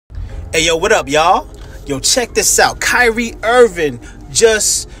Hey, yo, what up, y'all? Yo, check this out. Kyrie Irving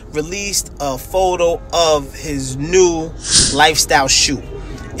just released a photo of his new lifestyle shoe.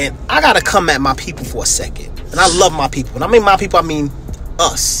 And I gotta come at my people for a second. And I love my people. When I mean my people, I mean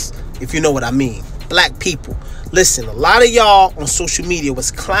us, if you know what I mean. Black people. Listen, a lot of y'all on social media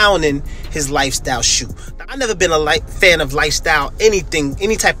was clowning his lifestyle shoe. Now, I've never been a fan of lifestyle, anything,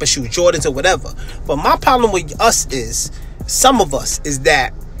 any type of shoe, Jordans or whatever. But my problem with us is, some of us, is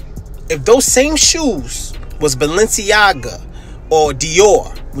that if those same shoes was Balenciaga or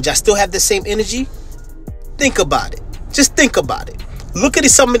Dior, would y'all still have the same energy? Think about it. Just think about it. Look at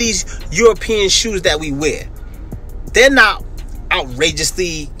some of these European shoes that we wear. They're not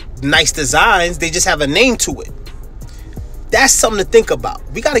outrageously nice designs. They just have a name to it. That's something to think about.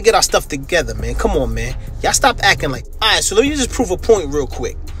 We got to get our stuff together, man. Come on, man. Y'all stop acting like... All right, so let me just prove a point real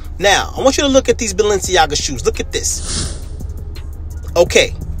quick. Now, I want you to look at these Balenciaga shoes. Look at this.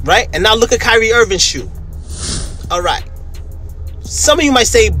 Okay. Right? And now look at Kyrie Irving's shoe. All right. Some of you might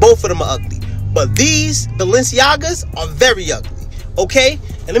say both of them are ugly. But these Balenciagas are very ugly. Okay?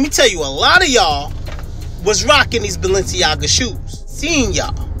 And let me tell you, a lot of y'all was rocking these Balenciaga shoes. Seeing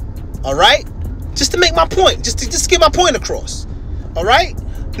y'all. All right? Just to make my point. Just to get my point across. All right?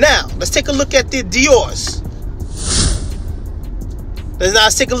 Now, let's take a look at the Dior's.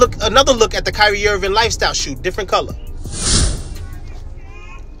 Let's take another look at the Kyrie Irving lifestyle shoe. Different color.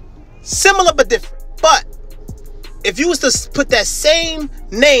 Similar but different. But if you was to put that same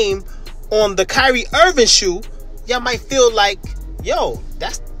name on the Kyrie Irving shoe, y'all might feel like, yo,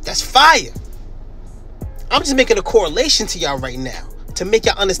 that's fire. I'm just making a correlation to y'all right now to make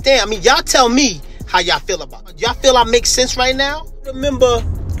y'all understand. I mean, y'all tell me how y'all feel about it. Y'all feel I make sense right now? Remember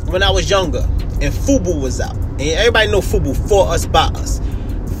when I was younger and FUBU was out, and everybody know FUBU, for us by us.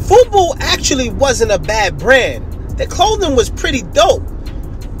 FUBU actually wasn't a bad brand. Their clothing was pretty dope.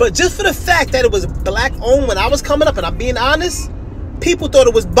 But just for the fact that it was black owned when I was coming up, and I'm being honest, people thought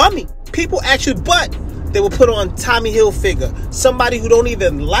it was bummy. People actually, but they would put on Tommy Hilfiger, somebody who don't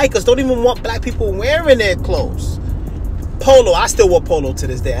even like us, don't even want black people wearing their clothes. Polo, I still wear Polo to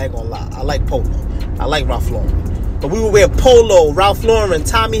this day, I ain't gonna lie. I like Polo. I like Ralph Lauren. But we would wear Polo, Ralph Lauren,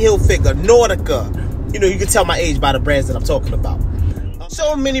 Tommy Hilfiger, Nautica. You know, you can tell my age by the brands that I'm talking about.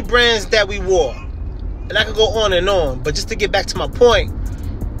 So many brands that we wore. And I could go on and on. But just to get back to my point,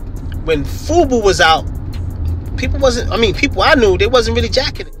 when FUBU was out, people I knew, they wasn't really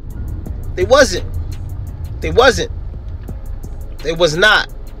jacking it. They wasn't. They was not.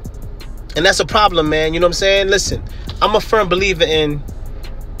 And that's a problem, man. You know what I'm saying? Listen, I'm a firm believer in,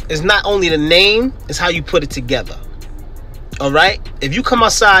 it's not only the name, it's how you put it together. All right? If you come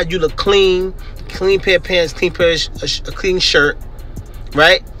outside, you look clean pair of pants, a clean shirt,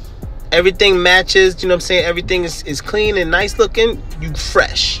 right? Everything matches, you know what I'm saying? Everything is clean and nice looking, you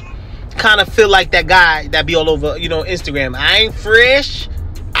fresh. Kind of feel like that guy that be all over, you know, Instagram. I ain't fresh.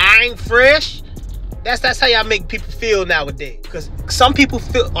 That's how y'all make people feel nowadays. Because some people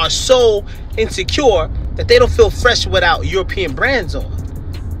are so insecure that they don't feel fresh without European brands on.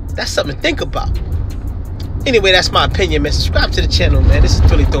 That's something to think about. Anyway, that's my opinion, man. Subscribe to the channel, man. This is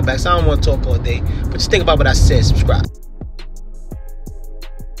Philly Throwbacks. I don't want to talk all day, but just think about what I said. Subscribe.